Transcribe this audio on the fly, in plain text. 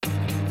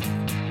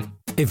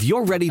If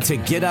you're ready to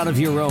get out of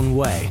your own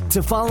way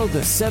to follow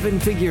the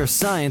seven-figure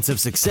science of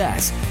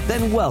success,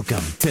 then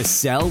welcome to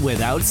Sell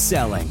Without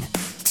Selling.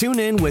 Tune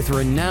in with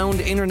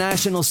renowned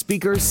international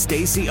speaker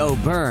Stacey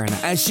O'Byrne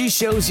as she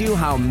shows you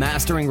how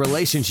mastering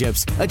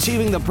relationships,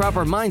 achieving the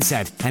proper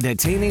mindset, and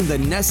attaining the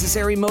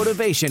necessary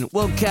motivation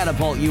will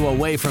catapult you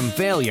away from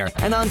failure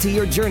and onto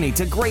your journey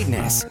to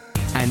greatness.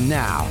 And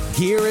now,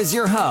 here is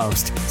your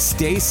host,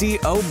 Stacey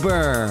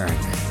O'Byrne.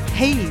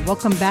 Hey,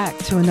 welcome back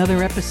to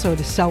another episode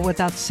of Sell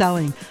Without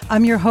Selling.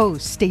 I'm your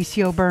host,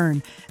 Stacey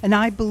O'Byrne, and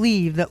I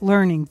believe that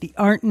learning the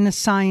art and the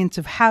science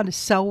of how to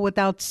sell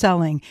without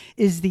selling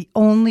is the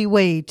only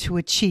way to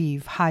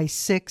achieve high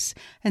 6-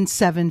 and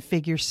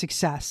 7-figure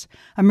success.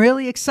 I'm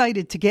really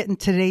excited to get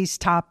into today's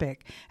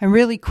topic. And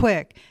really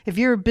quick, if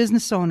you're a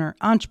business owner,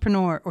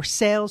 entrepreneur, or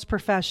sales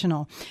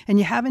professional, and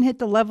you haven't hit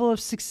the level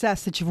of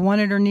success that you've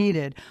wanted or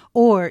needed,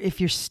 or if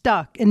you're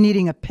stuck and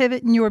needing a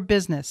pivot in your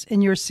business,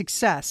 in your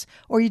success,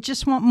 or you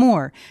just want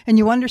more, and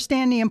you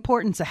understand the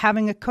importance of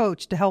having a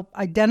coach to help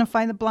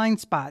identify the blind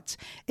spots,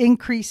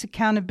 increase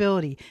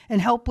accountability,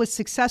 and help with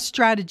success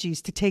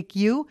strategies to take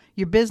you,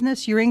 your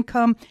business, your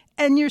income,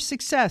 and your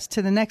success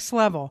to the next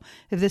level.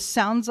 If this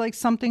sounds like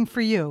something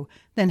for you,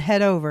 then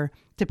head over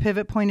to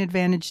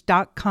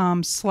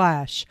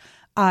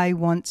pivotpointadvantage.com/I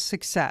want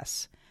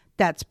success.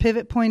 That's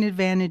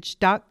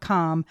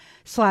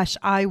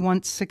pivotpointadvantage.com/I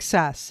want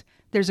success.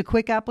 There's a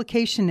quick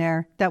application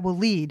there that will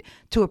lead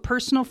to a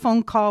personal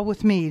phone call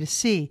with me to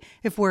see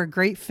if we're a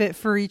great fit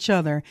for each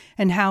other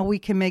and how we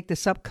can make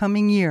this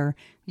upcoming year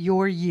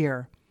your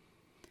year.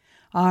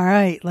 All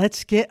right,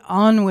 let's get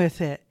on with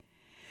it.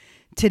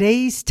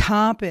 Today's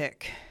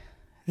topic,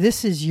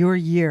 this is your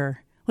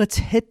year. Let's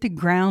hit the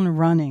ground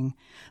running.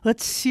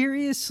 Let's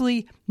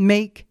seriously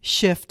make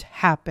shift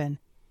happen.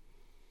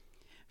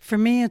 For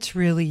me, it's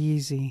really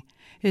easy.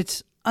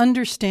 It's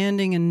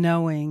understanding and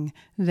knowing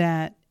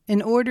that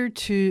in order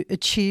to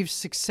achieve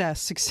success,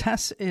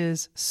 success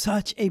is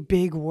such a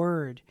big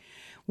word.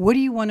 What do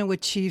you want to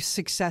achieve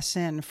success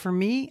in? For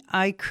me,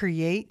 I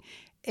create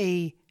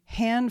a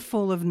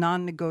handful of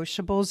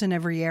non-negotiables in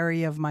every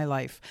area of my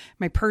life.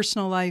 My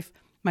personal life,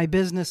 my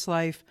business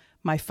life,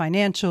 my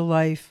financial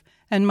life,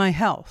 and my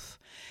health.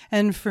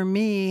 And for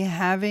me,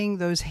 having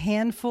those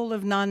handful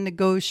of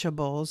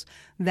non-negotiables,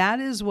 that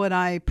is what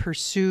I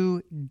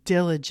pursue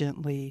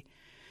diligently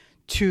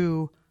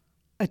to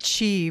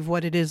achieve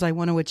what it is I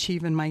want to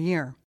achieve in my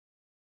year.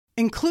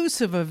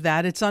 Inclusive of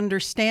that, it's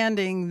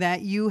understanding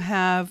that you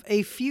have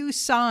a few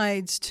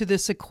sides to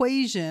this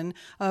equation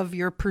of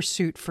your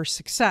pursuit for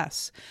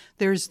success.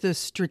 There's the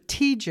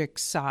strategic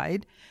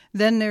side,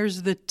 then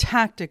there's the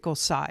tactical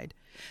side.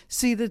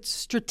 See, the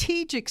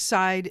strategic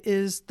side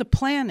is the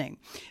planning.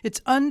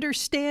 It's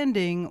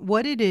understanding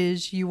what it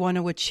is you want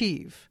to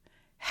achieve,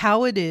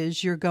 how it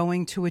is you're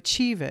going to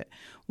achieve it,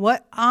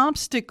 what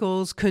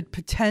obstacles could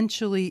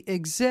potentially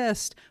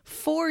exist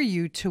for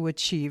you to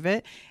achieve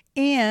it,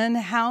 and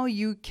how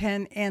you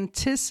can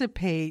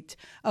anticipate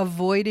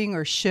avoiding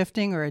or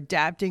shifting or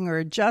adapting or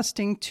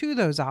adjusting to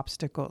those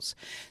obstacles.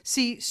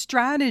 See,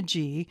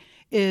 strategy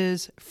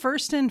is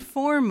first and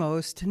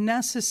foremost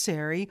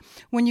necessary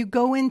when you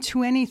go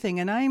into anything.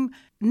 And I'm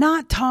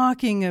not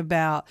talking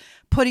about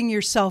putting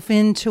yourself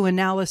into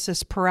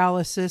analysis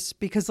paralysis,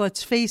 because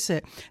let's face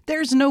it,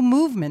 there's no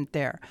movement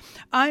there.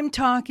 I'm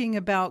talking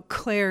about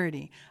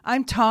clarity.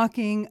 I'm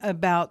talking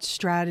about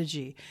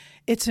strategy.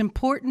 It's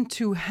important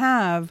to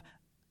have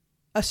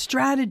a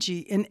strategy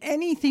in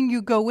anything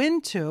you go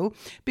into,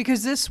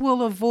 because this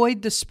will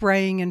avoid the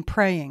spraying and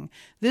praying.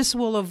 This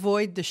will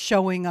avoid the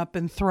showing up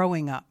and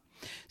throwing up.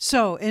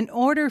 So in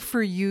order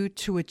for you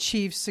to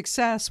achieve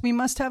success, we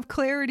must have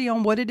clarity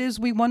on what it is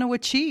we want to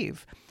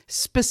achieve.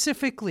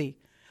 Specifically,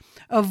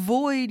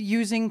 avoid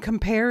using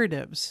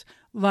comparatives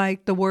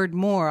like the word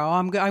more.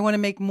 I want to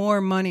make more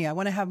money. I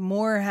want to have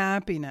more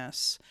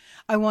happiness.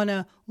 I want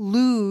to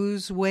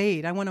lose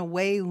weight. I want to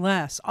weigh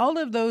less. All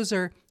of those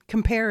are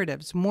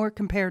comparatives. More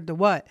compared to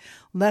what?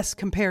 Less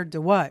compared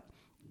to what?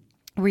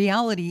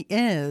 Reality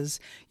is,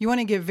 you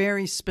want to get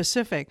very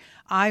specific.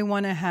 I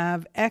want to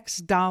have X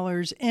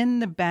dollars in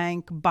the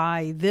bank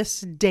by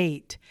this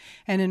date.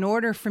 And in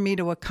order for me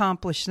to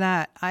accomplish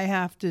that, I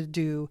have to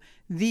do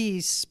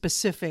these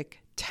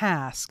specific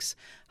tasks.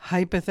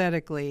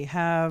 Hypothetically,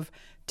 have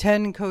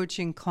 10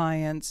 coaching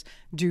clients,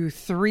 do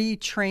 3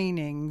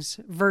 trainings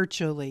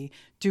virtually,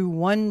 do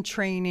 1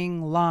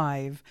 training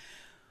live.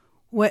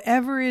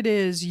 Whatever it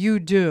is you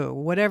do,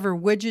 whatever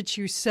widgets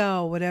you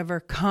sell,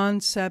 whatever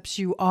concepts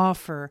you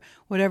offer,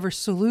 whatever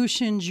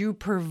solutions you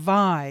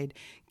provide,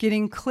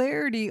 getting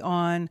clarity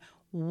on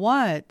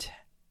what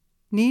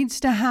needs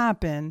to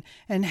happen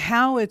and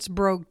how it's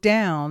broke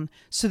down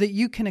so that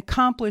you can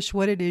accomplish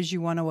what it is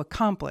you want to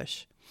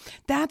accomplish.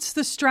 That's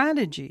the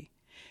strategy.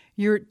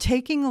 You're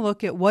taking a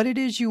look at what it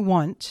is you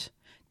want,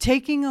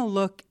 taking a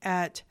look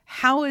at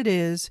how it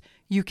is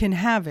you can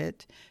have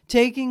it,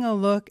 taking a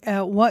look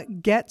at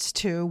what gets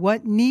to,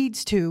 what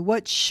needs to,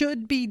 what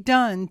should be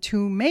done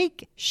to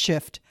make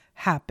shift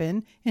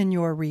happen in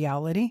your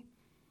reality.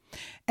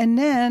 and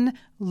then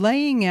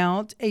laying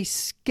out a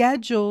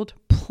scheduled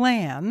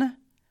plan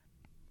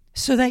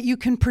so that you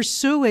can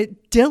pursue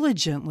it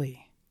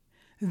diligently.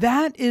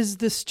 That is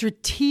the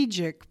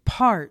strategic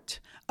part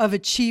of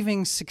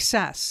achieving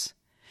success.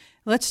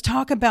 Let's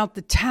talk about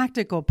the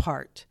tactical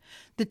part.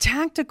 The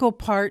tactical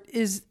part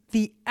is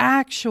the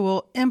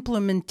actual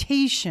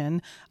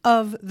implementation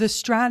of the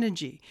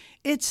strategy.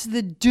 It's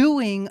the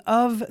doing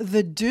of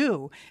the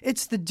do.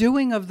 It's the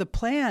doing of the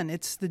plan.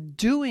 It's the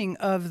doing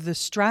of the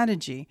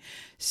strategy.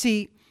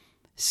 See,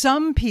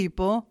 some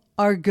people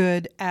are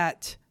good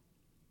at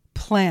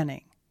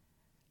planning,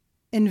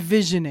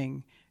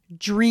 envisioning,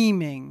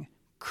 dreaming,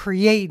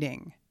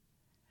 creating.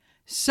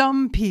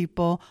 Some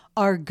people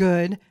are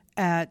good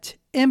at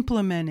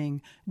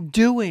implementing,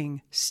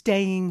 doing,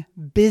 staying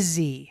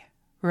busy,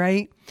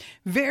 right?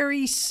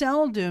 Very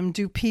seldom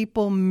do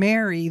people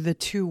marry the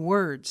two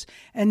words,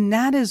 and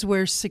that is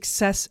where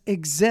success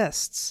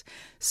exists.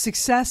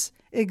 Success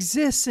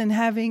exists in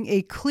having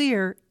a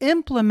clear,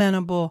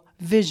 implementable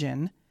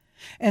vision,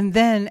 and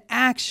then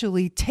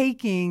actually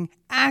taking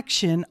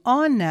action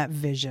on that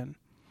vision.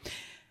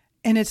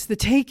 And it's the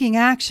taking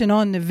action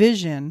on the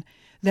vision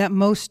that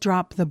most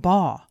drop the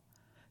ball.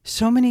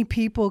 So many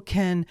people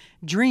can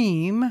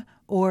dream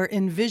or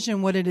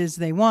envision what it is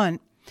they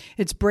want.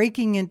 It's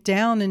breaking it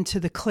down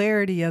into the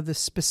clarity of the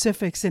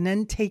specifics and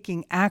then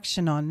taking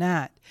action on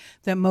that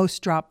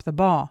most drop the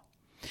ball.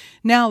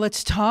 Now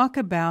let's talk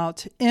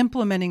about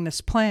implementing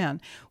this plan.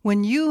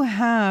 When you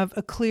have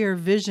a clear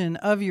vision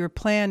of your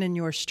plan and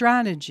your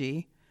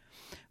strategy,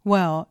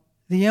 well,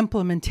 the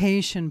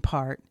implementation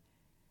part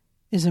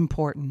is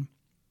important.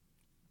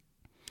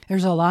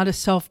 There's a lot of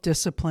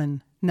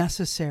self-discipline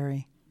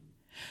necessary.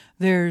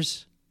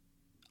 There's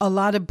a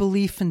lot of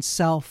belief in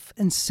self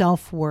and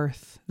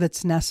self-worth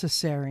that's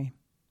necessary.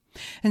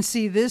 And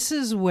see, this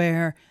is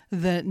where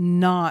the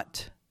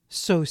not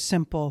so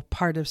simple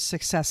part of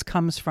success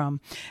comes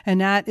from. And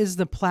that is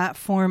the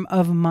platform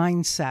of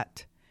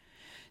mindset.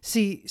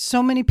 See,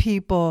 so many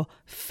people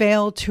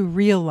fail to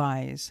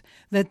realize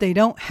that they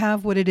don't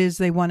have what it is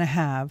they want to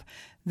have.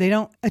 They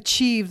don't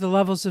achieve the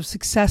levels of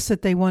success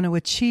that they want to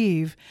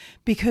achieve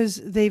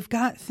because they've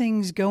got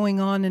things going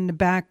on in the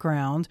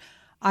background.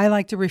 I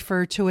like to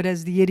refer to it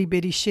as the itty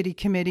bitty shitty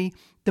committee,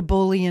 the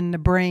bully in the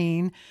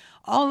brain.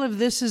 All of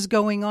this is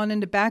going on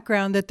in the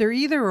background that they're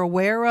either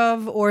aware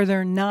of or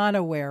they're not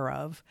aware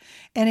of.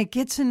 And it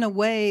gets in the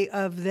way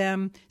of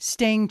them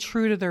staying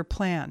true to their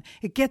plan.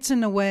 It gets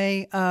in the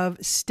way of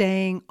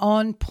staying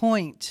on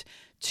point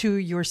to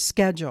your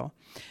schedule.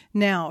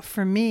 Now,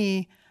 for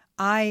me,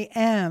 I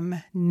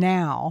am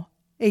now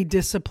a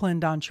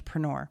disciplined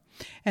entrepreneur.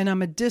 And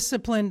I'm a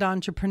disciplined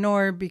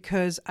entrepreneur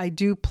because I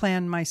do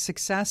plan my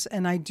success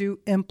and I do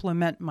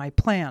implement my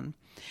plan.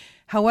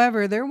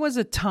 However, there was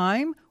a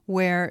time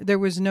where there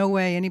was no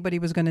way anybody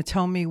was going to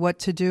tell me what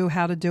to do,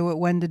 how to do it,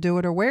 when to do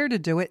it, or where to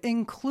do it,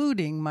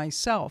 including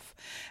myself.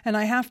 And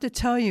I have to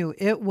tell you,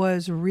 it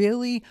was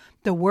really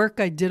the work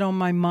I did on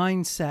my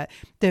mindset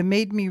that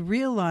made me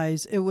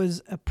realize it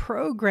was a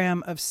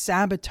program of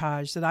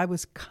sabotage that I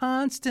was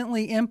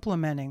constantly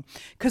implementing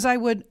because I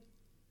would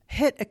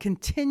hit a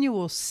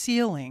continual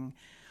ceiling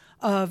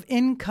of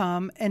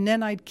income and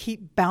then I'd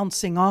keep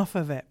bouncing off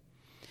of it.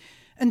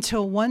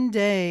 Until one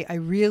day, I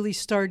really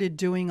started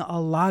doing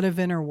a lot of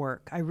inner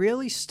work. I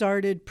really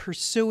started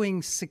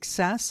pursuing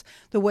success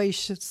the way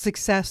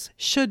success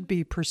should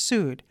be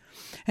pursued.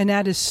 And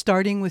that is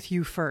starting with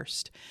you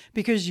first,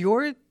 because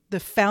you're the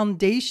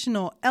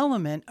foundational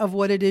element of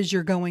what it is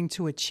you're going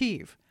to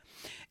achieve.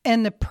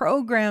 And the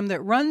program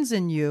that runs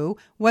in you,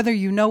 whether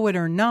you know it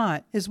or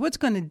not, is what's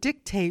going to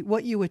dictate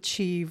what you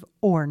achieve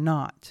or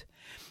not.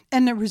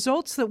 And the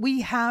results that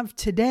we have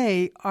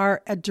today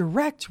are a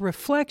direct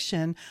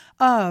reflection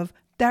of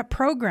that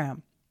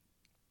program.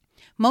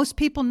 Most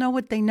people know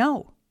what they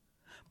know.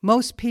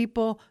 Most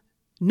people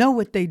know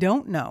what they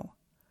don't know.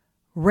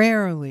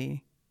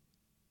 Rarely,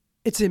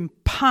 it's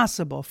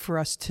impossible for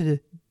us to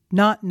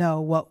not know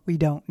what we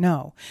don't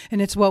know.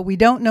 And it's what we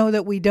don't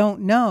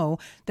know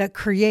that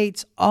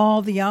creates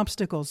all the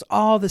obstacles,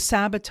 all the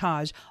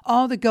sabotage,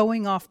 all the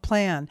going off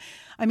plan.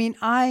 I mean,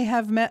 I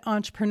have met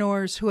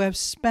entrepreneurs who have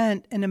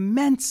spent an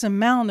immense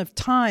amount of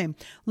time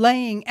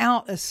laying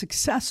out a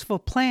successful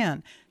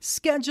plan,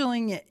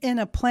 scheduling it in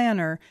a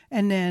planner,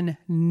 and then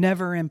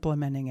never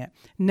implementing it,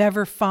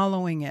 never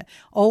following it,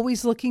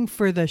 always looking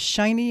for the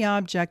shiny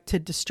object to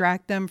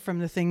distract them from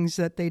the things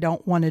that they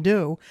don't want to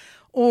do,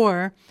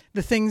 or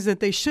the things that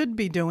they should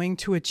be doing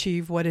to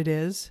achieve what it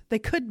is they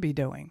could be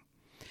doing.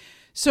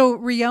 So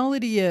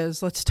reality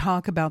is, let's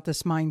talk about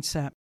this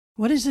mindset.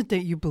 What is it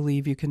that you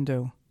believe you can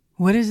do?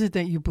 What is it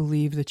that you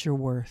believe that you're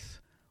worth?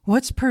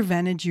 What's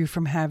prevented you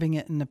from having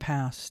it in the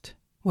past?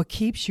 What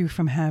keeps you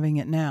from having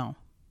it now?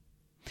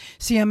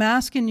 See, I'm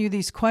asking you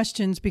these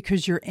questions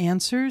because your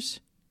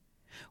answers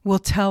will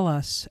tell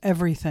us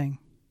everything.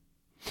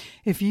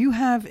 If you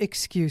have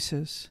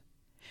excuses,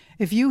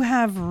 if you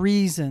have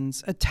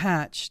reasons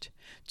attached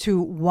to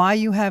why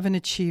you haven't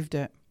achieved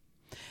it,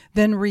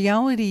 then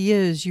reality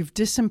is you've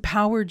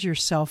disempowered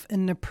yourself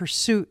in the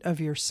pursuit of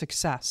your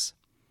success.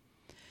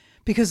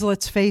 Because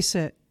let's face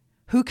it,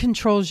 who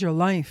controls your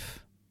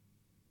life?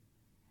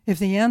 If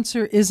the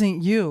answer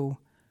isn't you,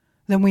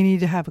 then we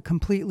need to have a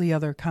completely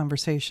other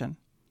conversation.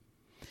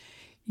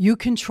 You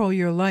control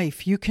your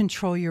life. You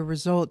control your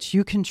results.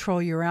 You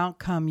control your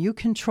outcome. You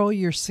control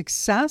your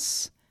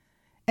success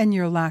and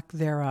your lack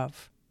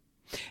thereof.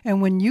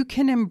 And when you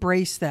can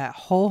embrace that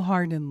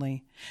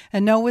wholeheartedly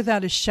and know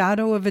without a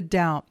shadow of a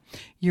doubt,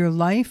 your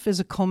life is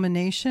a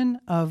culmination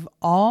of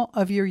all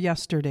of your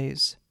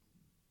yesterdays,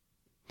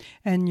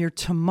 and your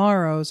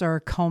tomorrows are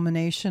a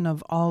culmination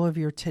of all of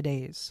your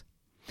todays.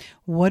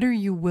 What are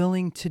you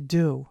willing to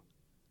do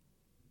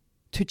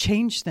to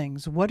change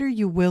things? What are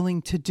you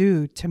willing to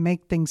do to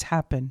make things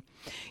happen?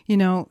 You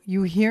know,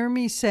 you hear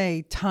me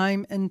say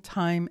time and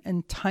time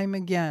and time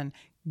again,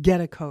 get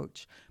a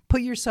coach.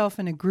 Put yourself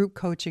in a group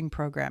coaching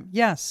program.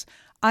 Yes,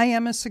 I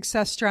am a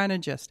success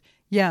strategist.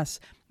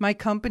 Yes, my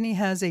company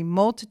has a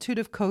multitude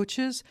of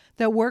coaches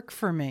that work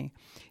for me.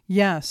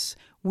 Yes,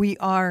 we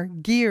are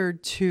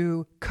geared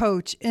to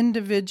coach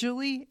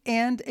individually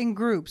and in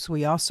groups.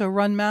 We also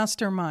run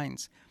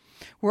masterminds.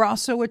 We're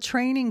also a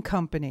training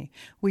company.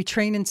 We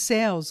train in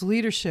sales,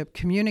 leadership,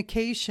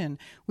 communication.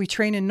 We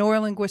train in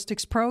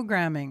neurolinguistics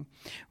programming.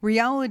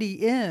 Reality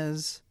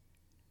is,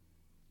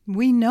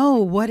 we know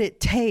what it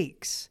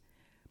takes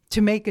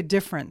to make a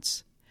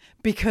difference.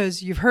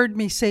 Because you've heard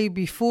me say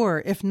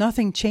before, if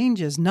nothing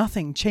changes,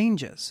 nothing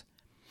changes.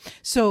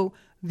 So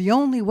the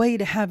only way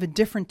to have a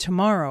different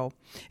tomorrow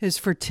is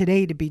for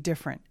today to be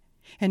different.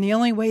 And the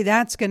only way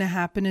that's going to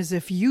happen is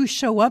if you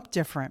show up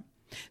different.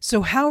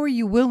 So how are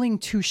you willing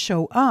to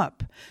show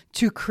up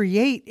to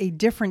create a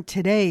different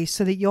today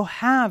so that you'll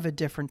have a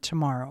different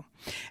tomorrow?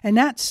 And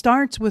that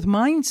starts with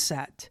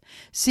mindset.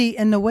 See,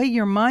 and the way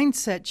your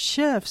mindset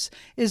shifts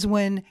is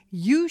when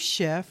you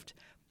shift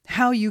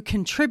how you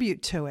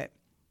contribute to it.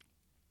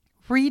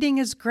 Reading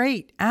is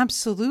great,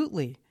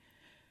 absolutely.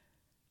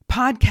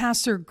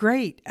 Podcasts are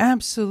great,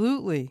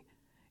 absolutely.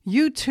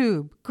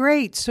 YouTube,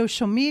 great.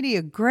 Social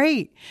media,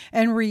 great.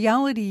 And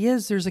reality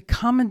is there's a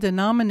common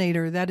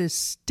denominator that is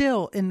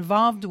still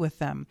involved with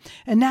them,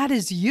 and that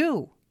is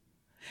you.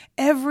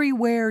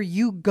 Everywhere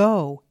you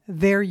go,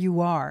 there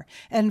you are.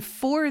 And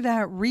for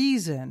that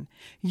reason,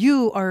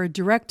 you are a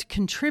direct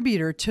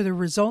contributor to the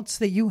results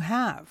that you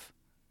have.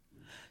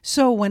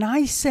 So when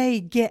I say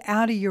get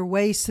out of your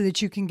way so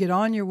that you can get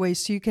on your way,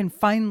 so you can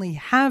finally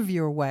have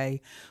your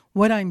way,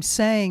 what I'm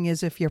saying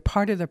is if you're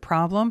part of the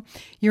problem,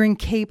 you're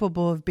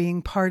incapable of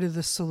being part of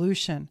the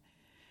solution.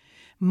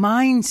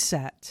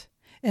 Mindset,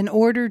 in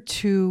order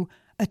to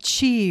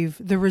achieve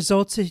the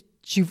results that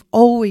you've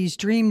always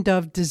dreamed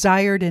of,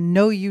 desired, and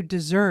know you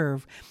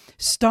deserve,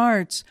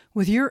 starts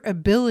with your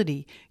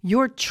ability,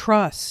 your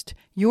trust,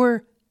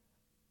 your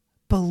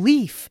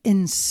belief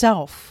in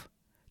self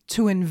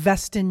to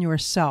invest in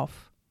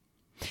yourself.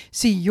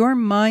 See, your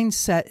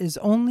mindset is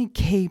only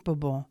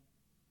capable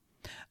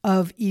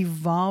of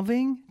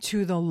evolving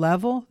to the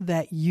level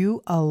that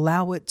you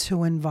allow it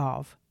to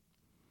evolve.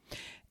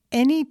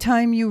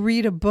 Anytime you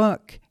read a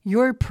book,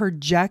 you're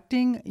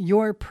projecting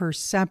your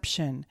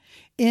perception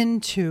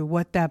into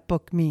what that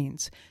book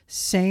means.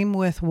 Same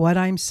with what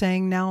I'm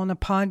saying now on the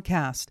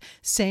podcast.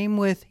 Same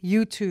with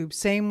YouTube.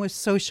 Same with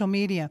social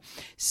media.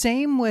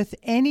 Same with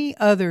any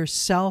other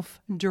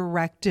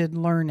self-directed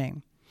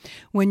learning.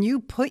 When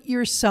you put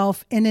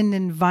yourself in an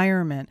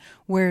environment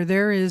where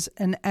there is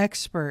an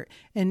expert,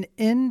 an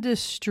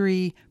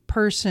industry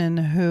person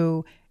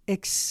who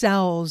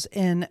excels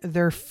in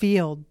their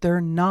field,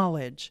 their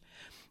knowledge,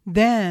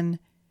 then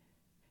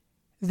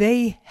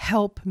they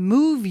help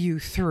move you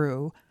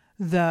through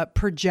the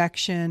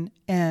projection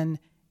and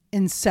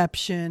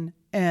inception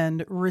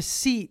and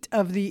receipt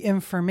of the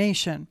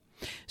information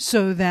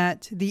so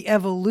that the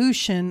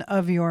evolution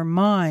of your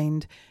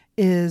mind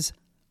is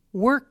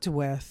worked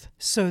with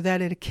so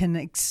that it can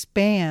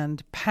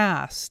expand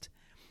past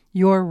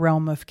your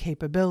realm of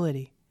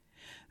capability.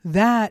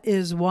 That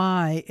is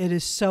why it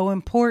is so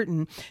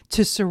important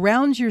to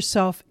surround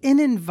yourself in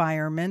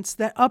environments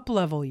that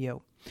uplevel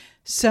you.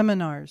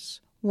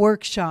 Seminars,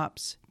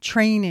 workshops,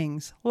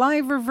 trainings,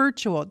 live or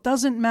virtual, it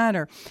doesn't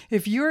matter.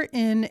 If you're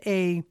in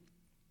a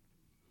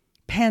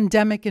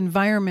pandemic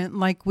environment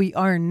like we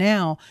are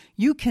now,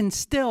 you can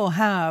still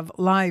have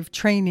live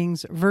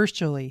trainings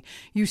virtually.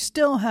 You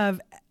still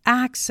have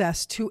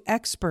access to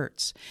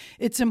experts.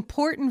 It's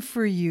important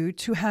for you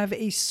to have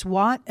a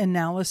SWOT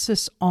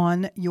analysis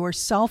on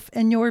yourself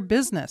and your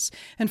business.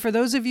 And for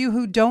those of you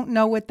who don't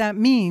know what that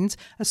means,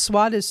 a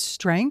SWOT is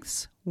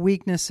strengths,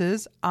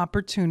 weaknesses,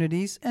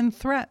 opportunities, and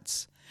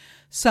threats.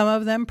 Some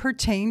of them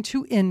pertain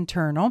to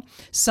internal,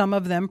 some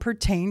of them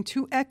pertain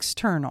to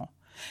external.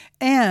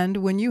 And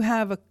when you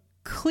have a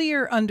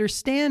clear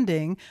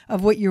understanding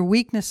of what your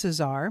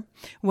weaknesses are,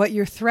 what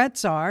your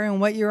threats are,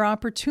 and what your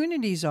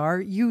opportunities are,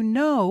 you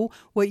know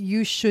what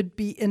you should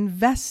be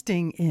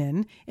investing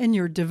in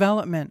your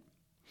development.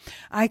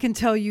 I can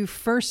tell you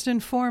first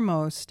and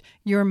foremost,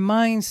 your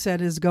mindset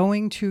is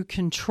going to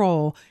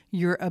control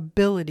your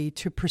ability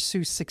to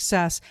pursue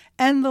success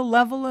and the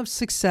level of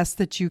success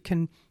that you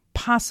can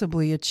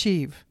possibly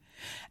achieve.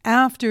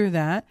 After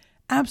that,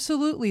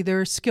 absolutely,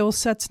 there are skill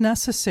sets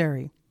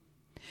necessary.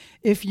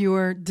 If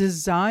your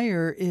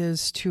desire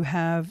is to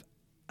have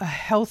a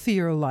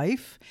healthier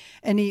life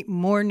and eat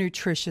more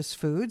nutritious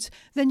foods,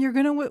 then you're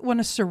going to want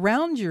to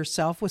surround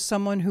yourself with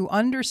someone who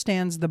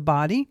understands the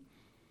body,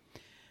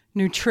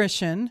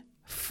 nutrition,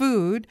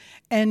 food,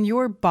 and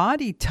your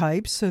body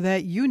type so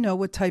that you know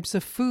what types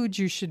of foods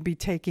you should be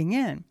taking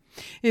in.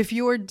 If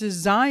your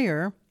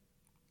desire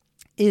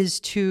is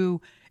to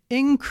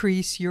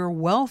increase your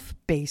wealth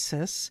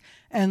basis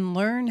and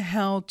learn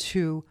how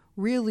to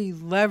really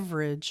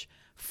leverage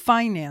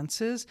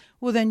finances,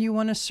 well, then you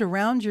want to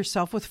surround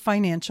yourself with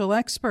financial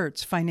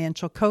experts,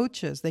 financial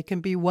coaches. They can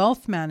be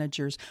wealth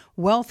managers,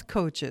 wealth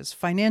coaches,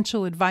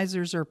 financial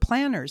advisors or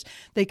planners.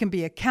 They can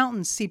be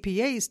accountants,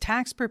 CPAs,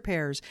 tax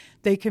preparers.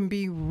 They can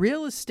be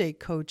real estate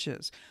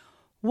coaches.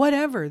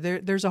 Whatever.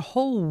 There's a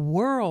whole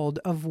world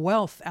of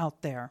wealth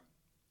out there.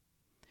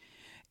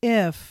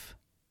 If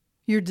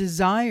your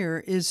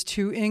desire is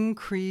to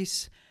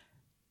increase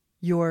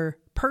your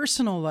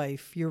personal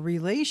life, your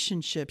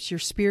relationships, your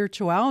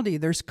spirituality,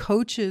 there's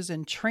coaches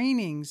and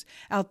trainings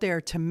out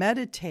there to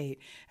meditate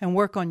and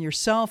work on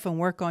yourself and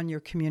work on your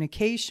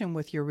communication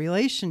with your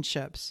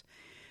relationships.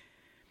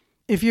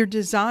 If your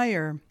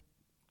desire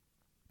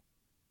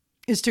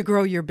is to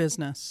grow your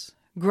business,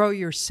 grow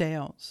your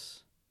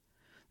sales,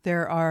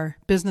 there are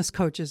business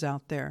coaches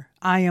out there.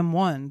 I am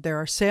one. There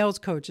are sales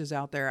coaches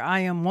out there.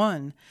 I am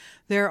one.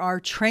 There are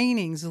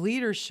trainings,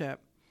 leadership.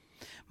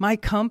 My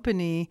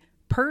company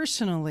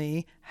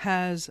personally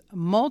has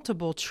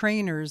multiple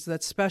trainers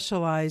that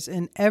specialize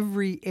in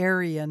every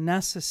area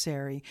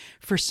necessary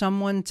for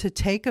someone to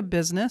take a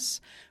business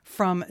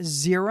from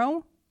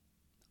zero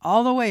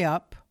all the way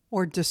up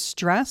or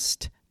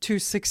distressed to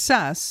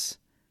success.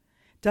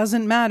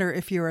 Doesn't matter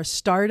if you're a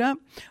startup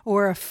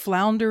or a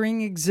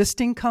floundering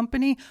existing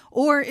company,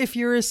 or if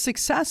you're a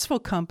successful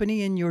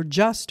company and you're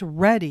just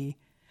ready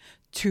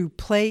to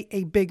play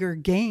a bigger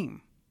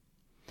game.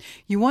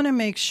 You want to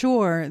make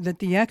sure that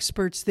the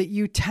experts that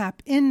you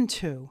tap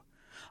into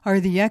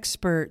are the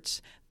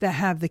experts that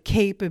have the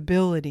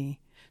capability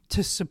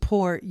to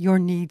support your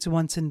needs,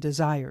 wants, and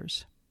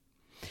desires.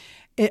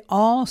 It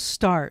all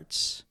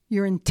starts,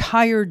 your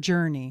entire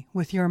journey,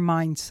 with your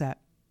mindset.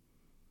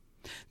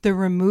 The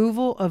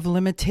removal of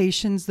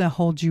limitations that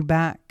hold you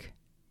back.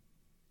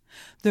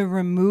 The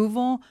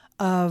removal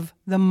of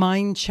the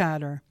mind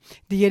chatter,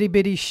 the itty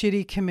bitty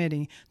shitty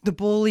committee, the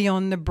bully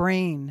on the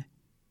brain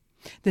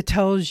that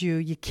tells you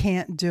you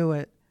can't do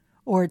it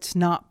or it's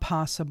not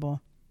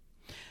possible.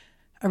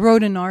 I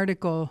wrote an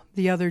article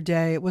the other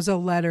day. It was a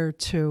letter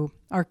to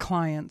our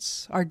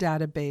clients, our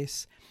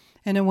database,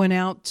 and it went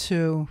out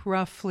to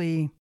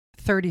roughly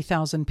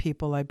 30,000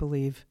 people, I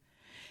believe.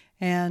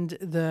 And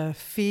the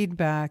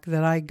feedback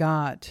that I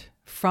got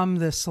from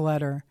this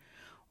letter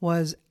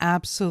was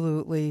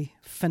absolutely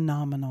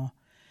phenomenal.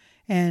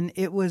 And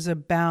it was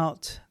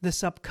about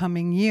this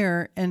upcoming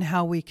year and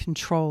how we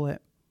control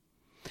it.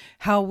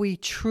 How we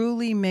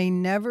truly may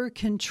never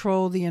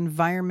control the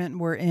environment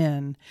we're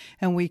in,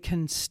 and we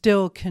can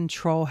still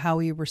control how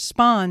we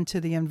respond to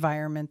the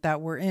environment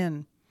that we're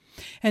in.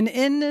 And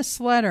in this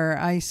letter,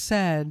 I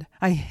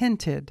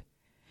hinted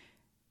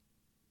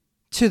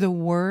to the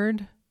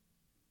word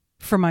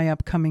for my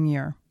upcoming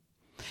year.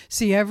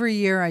 See, every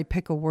year I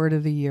pick a word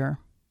of the year.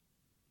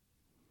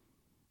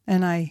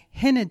 And I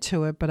hinted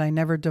to it, but I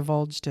never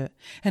divulged it.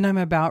 And I'm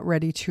about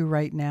ready to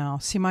right now.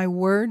 See, my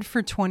word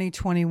for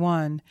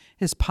 2021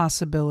 is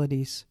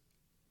possibilities.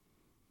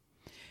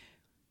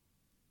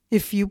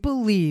 If you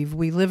believe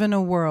we live in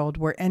a world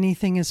where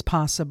anything is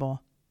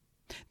possible,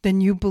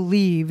 then you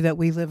believe that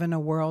we live in a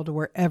world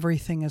where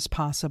everything is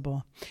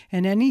possible.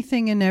 And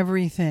anything and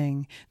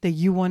everything that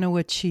you want to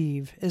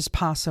achieve is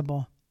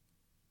possible.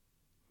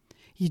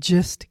 You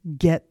just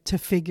get to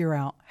figure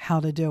out how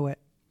to do it.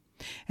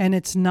 And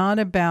it's not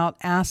about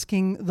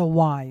asking the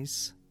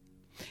whys.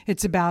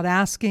 It's about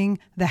asking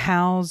the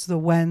hows, the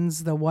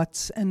whens, the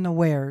whats, and the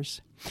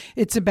wheres.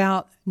 It's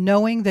about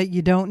knowing that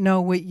you don't know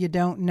what you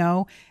don't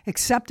know,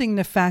 accepting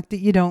the fact that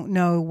you don't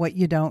know what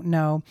you don't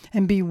know,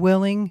 and be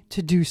willing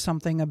to do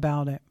something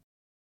about it.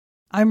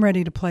 I'm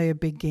ready to play a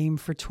big game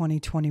for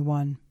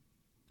 2021.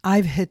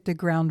 I've hit the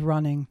ground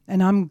running,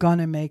 and I'm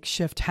gonna make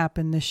shift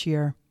happen this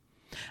year.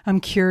 I'm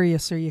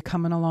curious, are you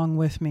coming along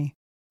with me?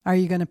 Are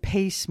you going to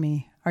pace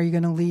me? Are you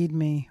going to lead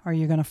me? Are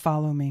you going to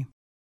follow me?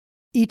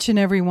 Each and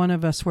every one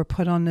of us were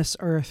put on this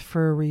earth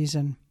for a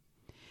reason.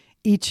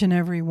 Each and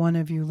every one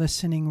of you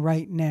listening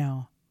right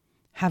now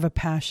have a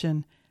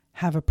passion,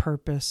 have a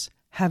purpose,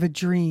 have a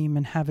dream,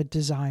 and have a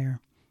desire.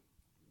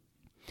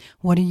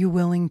 What are you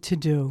willing to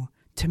do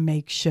to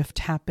make shift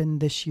happen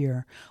this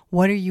year?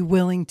 What are you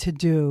willing to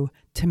do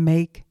to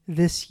make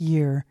this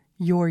year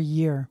your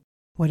year?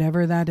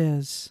 Whatever that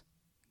is,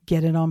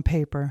 get it on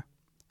paper.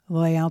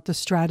 Lay out the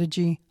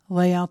strategy,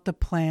 lay out the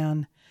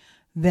plan,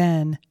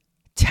 then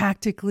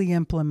tactically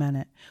implement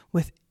it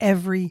with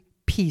every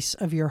piece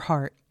of your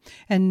heart.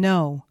 And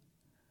know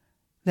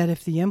that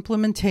if the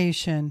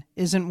implementation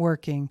isn't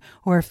working,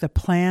 or if the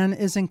plan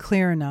isn't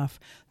clear enough,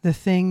 the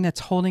thing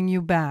that's holding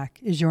you back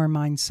is your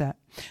mindset.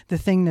 The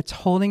thing that's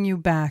holding you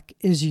back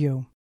is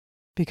you.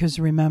 Because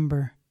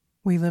remember,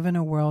 we live in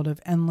a world of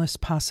endless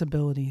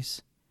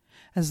possibilities.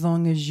 As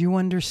long as you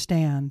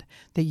understand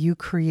that you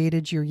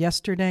created your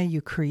yesterday,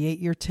 you create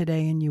your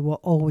today, and you will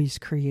always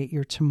create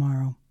your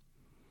tomorrow.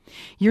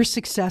 Your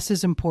success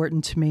is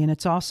important to me, and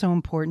it's also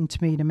important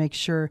to me to make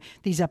sure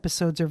these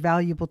episodes are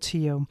valuable to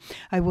you.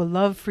 I would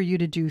love for you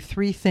to do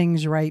 3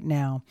 things right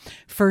now.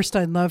 First,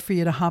 I'd love for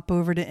you to hop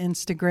over to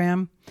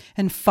Instagram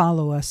and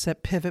follow us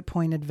at Pivot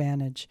Point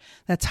Advantage.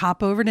 That's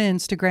hop over to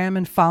Instagram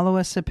and follow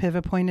us at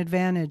Pivot Point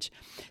Advantage.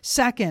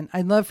 Second,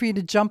 I'd love for you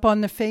to jump on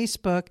the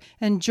Facebook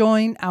and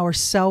join our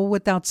Sell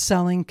Without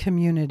Selling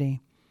community.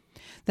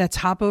 That's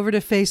hop over to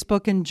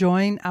Facebook and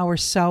join our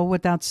Sell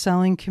Without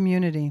Selling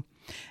community.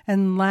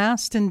 And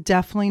last and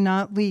definitely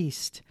not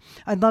least,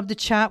 I'd love to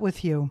chat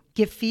with you,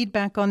 get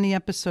feedback on the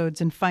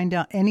episodes, and find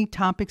out any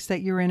topics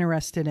that you're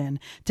interested in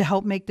to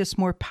help make this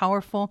more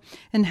powerful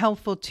and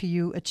helpful to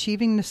you,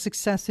 achieving the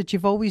success that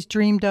you've always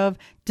dreamed of,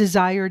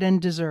 desired,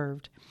 and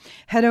deserved.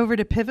 Head over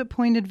to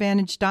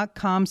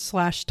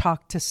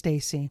pivotpointadvantage.com/talk to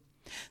Stacy.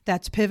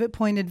 That's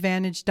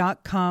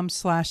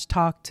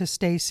pivotpointadvantage.com/talk to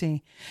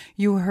Stacy.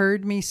 You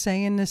heard me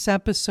say in this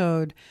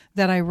episode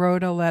that I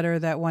wrote a letter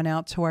that went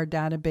out to our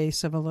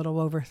database of a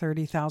little over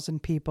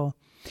 30,000 people.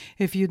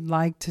 If you'd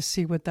like to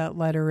see what that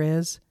letter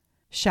is,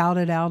 shout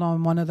it out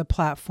on one of the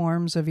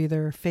platforms of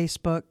either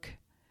Facebook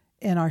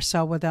in our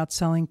Sell Without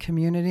Selling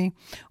community,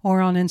 or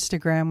on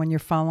Instagram when you're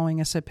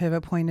following us at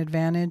Pivot Point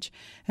Advantage,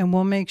 and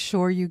we'll make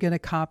sure you get a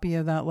copy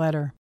of that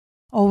letter.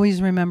 Always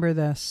remember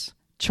this.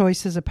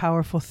 Choice is a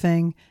powerful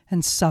thing,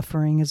 and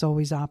suffering is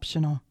always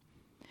optional.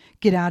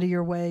 Get out of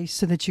your way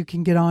so that you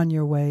can get on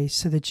your way,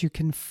 so that you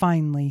can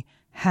finally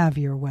have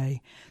your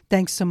way.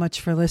 Thanks so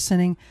much for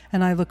listening,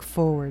 and I look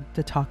forward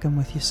to talking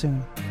with you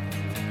soon.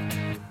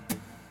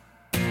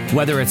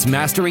 Whether it's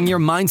mastering your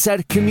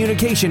mindset,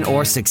 communication,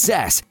 or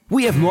success,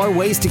 we have more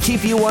ways to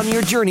keep you on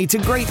your journey to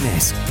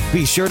greatness.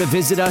 Be sure to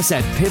visit us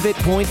at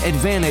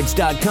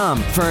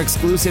pivotpointadvantage.com for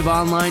exclusive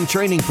online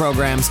training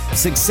programs,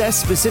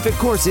 success-specific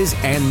courses,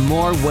 and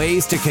more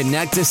ways to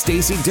connect to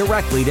Stacy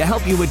directly to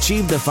help you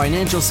achieve the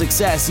financial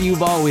success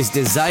you've always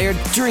desired,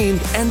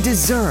 dreamed, and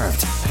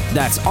deserved.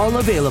 That's all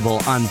available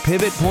on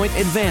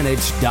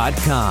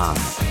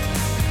pivotpointadvantage.com.